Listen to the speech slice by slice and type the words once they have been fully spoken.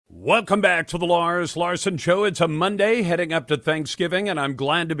Welcome back to the Lars Larson Show. It's a Monday heading up to Thanksgiving, and I'm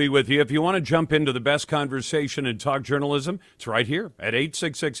glad to be with you. If you want to jump into the best conversation in talk journalism, it's right here at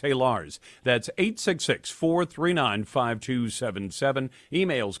 866-HEY-LARS. That's 866-439-5277.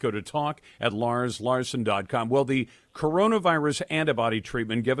 Emails go to talk@larslarson.com. Well, the coronavirus antibody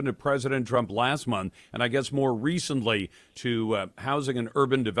treatment given to President Trump last month, and I guess more recently to Housing and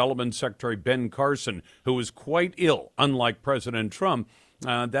Urban Development Secretary Ben Carson, who was quite ill, unlike President Trump,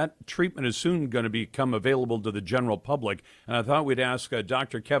 that treatment is soon going to become available to the general public. And I thought we'd ask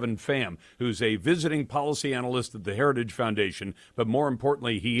Dr. Kevin Pham, who's a visiting policy analyst at the Heritage Foundation, but more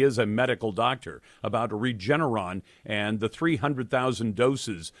importantly, he is a medical doctor, about Regeneron and the 300,000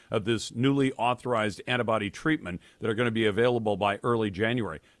 doses of this newly authorized antibody treatment that are going to be available by early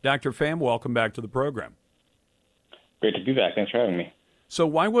January. Dr. Pham, welcome back to the program. Great to be back. Thanks for having me. So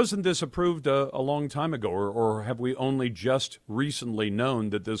why wasn't this approved a long time ago, or have we only just recently known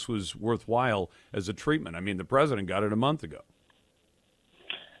that this was worthwhile as a treatment? I mean, the president got it a month ago.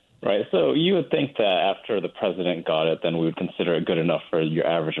 Right. So you would think that after the president got it, then we would consider it good enough for your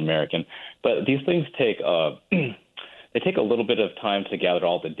average American. But these things take they take a little bit of time to gather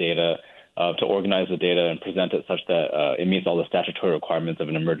all the data, to organize the data and present it such that it meets all the statutory requirements of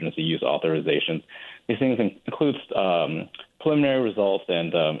an emergency use authorization. These things include preliminary results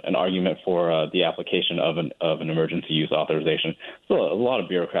and an argument for the application of an emergency use authorization. So a lot of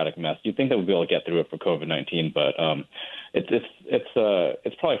bureaucratic mess. You'd think that we'd be able to get through it for COVID-19, but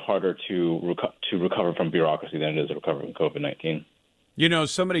it's probably harder to recover from bureaucracy than it is to recover from COVID-19. You know,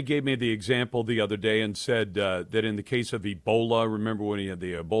 somebody gave me the example the other day and said that in the case of Ebola, remember when he had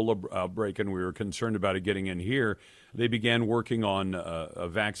the Ebola outbreak and we were concerned about it getting in here, they began working on a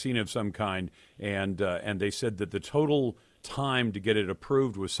vaccine of some kind, and they said that the total time to get it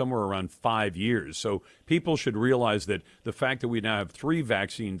approved was somewhere around 5 years. So people should realize that the fact that we now have 3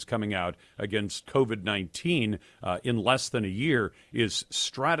 vaccines coming out against COVID-19 in less than a year is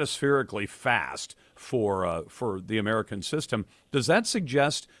stratospherically fast for the American system. Does that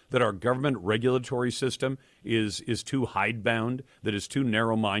suggest that our government regulatory system is too hidebound, that is too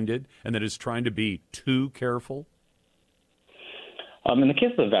narrow-minded, and that is trying to be too careful? In the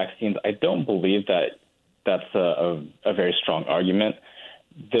case of the vaccines, I don't believe that that's a very strong argument.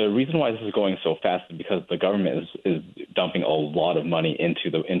 The reason why this is going so fast is because the government is dumping a lot of money into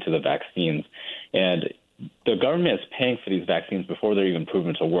the vaccines, and the government is paying for these vaccines before they're even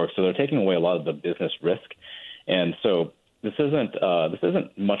proven to work. So they're taking away a lot of the business risk, and so this isn't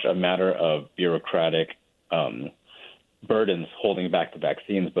much a matter of bureaucratic burdens holding back the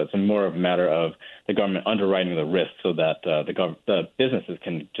vaccines, but it's more of a matter of the government underwriting the risk so that the businesses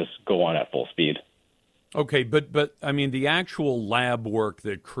can just go on at full speed. Okay, but I mean, the actual lab work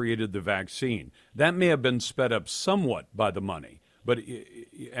that created the vaccine, that may have been sped up somewhat by the money. But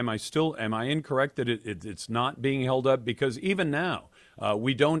am I incorrect that it's not being held up? Because even now,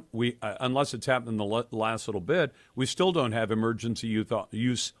 unless it's happened in the last little bit, we still don't have emergency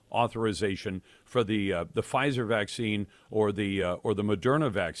use authorization for the Pfizer vaccine or the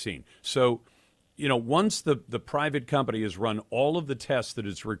Moderna vaccine. So, you know, once the private company has run all of the tests that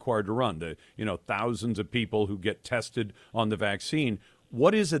it's required to run, thousands of people who get tested on the vaccine,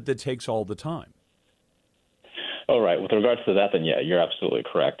 what is it that takes all the time? Oh, right. With regards to that, then, yeah, you're absolutely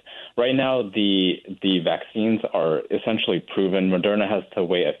correct. Right now, the vaccines are essentially proven. Moderna has to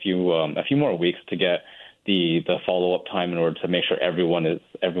wait a few more weeks to get the follow-up time in order to make sure everyone is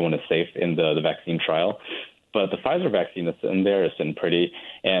safe in the vaccine trial. But the Pfizer vaccine that's in there is sitting pretty,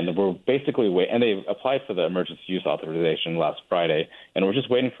 and we're basically and they applied for the emergency use authorization last Friday, and we're just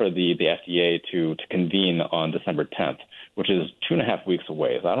waiting for the FDA to convene on December 10th, which is 2.5 weeks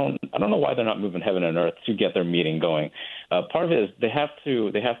away. So I don't know why they're not moving heaven and earth to get their meeting going. Part of it is they have to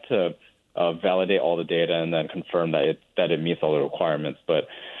validate all the data and then confirm that it meets all the requirements, but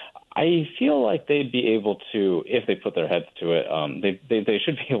I feel like they'd be able to, if they put their heads to it, they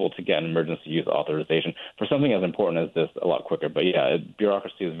should be able to get an emergency use authorization for something as important as this a lot quicker. But yeah,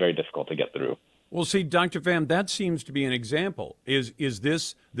 bureaucracy is very difficult to get through. Well, see, Dr. Pham, that seems to be an example. Is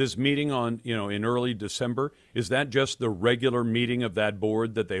this meeting on, in early December, is that just the regular meeting of that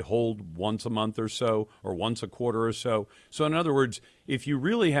board that they hold once a month or so, or once a quarter or so? So in other words, if you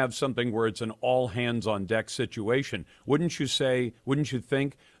really have something where it's an all hands on deck situation, wouldn't you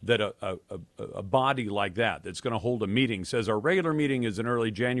think that a body like that's going to hold a meeting says our regular meeting is in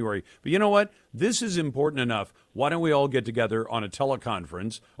early January, but you know what? This is important enough. Why don't we all get together on a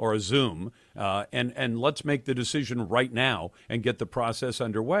teleconference or a Zoom and let's make the decision right now and get the process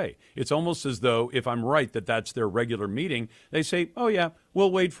underway? It's almost as though, if I'm right, that's their regular meeting, they say, oh yeah,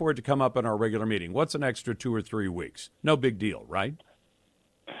 we'll wait for it to come up in our regular meeting. What's an extra 2 or 3 weeks? No big deal, right?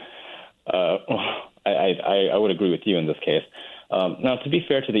 I would agree with you in this case. Now, to be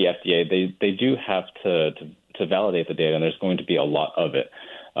fair to the FDA, they do have to validate the data, and there's going to be a lot of it.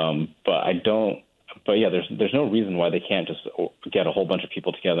 But yeah, there's no reason why they can't just get a whole bunch of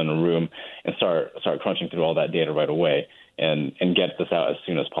people together in a room and start crunching through all that data right away and get this out as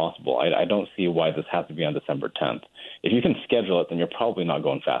soon as possible. I don't see why this has to be on December 10th. If you can schedule it, then you're probably not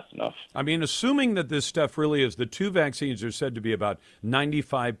going fast enough. I mean, assuming that this stuff really is, the two vaccines are said to be about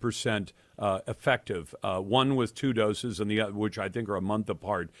 95% effective, one with 2 doses and the other, which I think are a month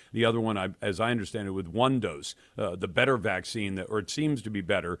apart. The other one, as I understand it, with 1 dose, the better vaccine, or it seems to be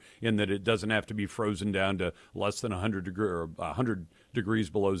better in that it doesn't have to be frozen down to less than 100 degrees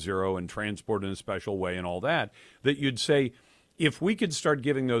below zero and transported in a special way and all that, that you'd say, if we could start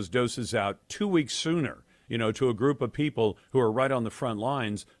giving those doses out 2 weeks sooner, to a group of people who are right on the front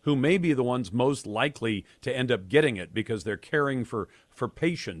lines, who may be the ones most likely to end up getting it because they're caring for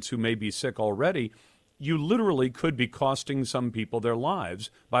patients who may be sick already, you literally could be costing some people their lives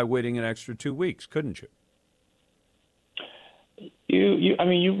by waiting an extra 2 weeks, couldn't you?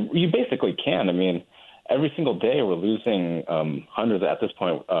 You basically can. I mean, every single day we're losing hundreds at this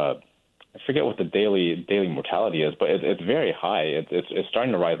point. I forget what the daily mortality is, but it's very high. It's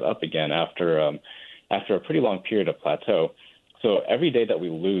starting to rise up again after a pretty long period of plateau. So every day that we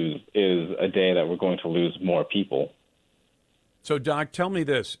lose is a day that we're going to lose more people. So, Doc, tell me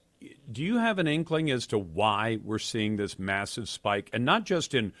this. Do you have an inkling as to why we're seeing this massive spike, and not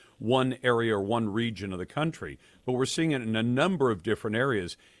just in one area or one region of the country, but we're seeing it in a number of different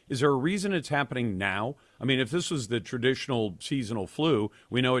areas? Is there a reason it's happening now? I mean, if this was the traditional seasonal flu,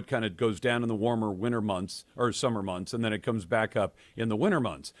 we know it kind of goes down in the warmer winter months or summer months, and then it comes back up in the winter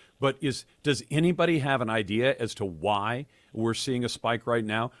months. But does anybody have an idea as to why we're seeing a spike right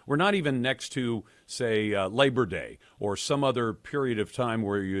now? We're not even next to, say, Labor Day or some other period of time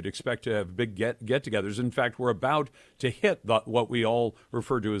where you'd expect to have big get-togethers. In fact, we're about to hit what we all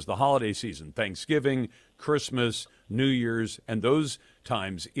refer to as the holiday season, Thanksgiving, Christmas, New Year's, and those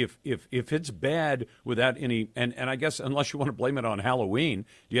times. If it's bad without any, and I guess unless you want to blame it on Halloween,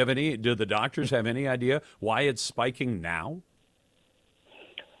 do the doctors have any idea why it's spiking now?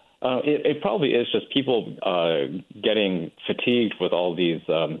 It probably is just people getting fatigued with all these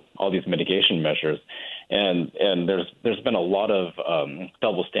mitigation measures, and there's been a lot of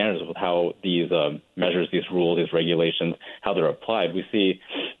double standards with how these measures, these rules, these regulations, how they're applied. We see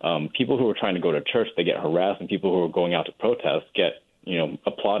people who are trying to go to church, they get harassed, and people who are going out to protest get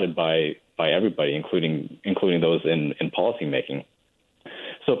applauded by everybody, including those in policymaking.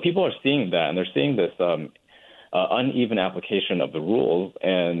 So people are seeing that, and they're seeing this uneven application of the rules,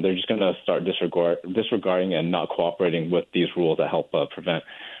 and they're just going to start disregarding and not cooperating with these rules that help prevent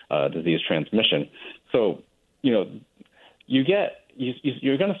disease transmission. So, you're going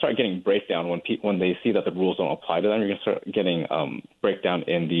to start getting breakdown when they see that the rules don't apply to them. You're going to start getting breakdown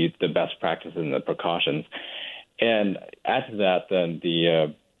in the best practices and the precautions. And add to that, then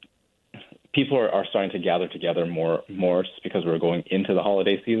the people are starting to gather together more just because we're going into the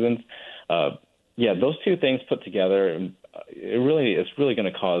holiday seasons. Those two things put together, it's really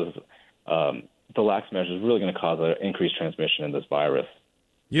going to cause the lax measures is really going to cause an increased transmission in this virus.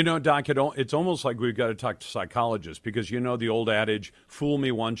 Doc, it's almost like we've got to talk to psychologists because the old adage, fool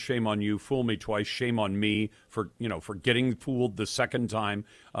me once, shame on you, fool me twice, shame on me for getting fooled the second time.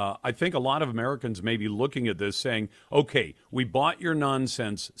 I think a lot of Americans may be looking at this saying, okay, we bought your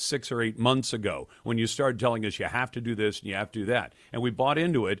nonsense 6 or 8 months ago when you started telling us you have to do this and you have to do that. And we bought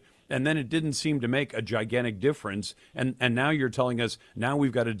into it. And then it didn't seem to make a gigantic difference. And now you're telling us now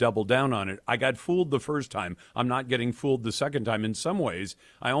we've got to double down on it. I got fooled the first time. I'm not getting fooled the second time. In some ways,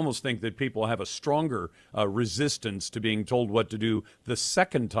 I almost think that people have a stronger resistance to being told what to do the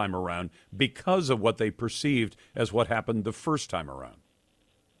second time around because of what they perceived as what happened the first time around.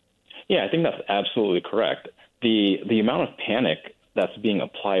 Yeah, I think that's absolutely correct. The amount of panic that's being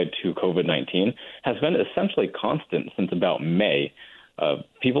applied to COVID-19 has been essentially constant since about May.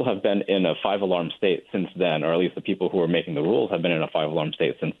 People have been in a 5-alarm state since then, or at least the people who are making the rules have been in a 5-alarm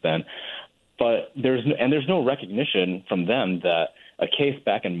state since then. But there's no recognition from them that a case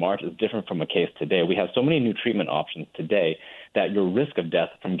back in March is different from a case today. We have so many new treatment options today that your risk of death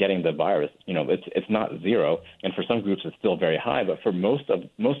from getting the virus, it's not zero. And for some groups, it's still very high. But for most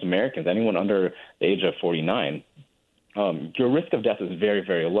Americans, anyone under the age of 49, your risk of death is very,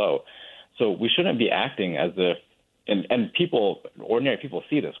 very low. So we shouldn't be acting as if And ordinary people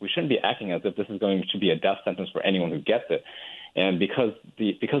see this. We shouldn't be acting as if this is going to be a death sentence for anyone who gets it. And because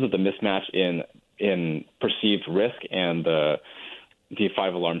of the mismatch in perceived risk and the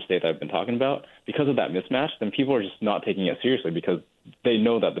 5-alarm state that I've been talking about, because of that mismatch, then people are just not taking it seriously because they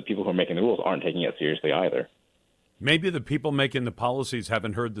know that the people who are making the rules aren't taking it seriously either. Maybe the people making the policies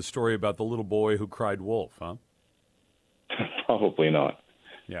haven't heard the story about the little boy who cried wolf, huh? Probably not.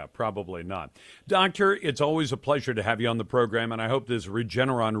 Yeah, probably not. Doctor, it's always a pleasure to have you on the program, and I hope this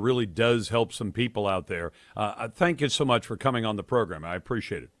Regeneron really does help some people out there. Thank you so much for coming on the program. I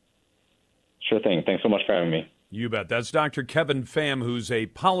appreciate it. Sure thing. Thanks so much for having me. You bet. That's Dr. Kevin Pham, who's a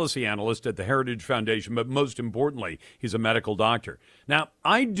policy analyst at the Heritage Foundation, but most importantly, he's a medical doctor. Now,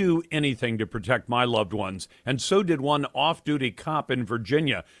 I'd do anything to protect my loved ones, and so did one off-duty cop in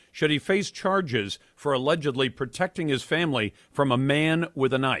Virginia, should he face charges for allegedly protecting his family from a man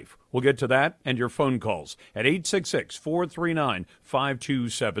with a knife. We'll get to that and your phone calls at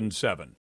 866-439-5277.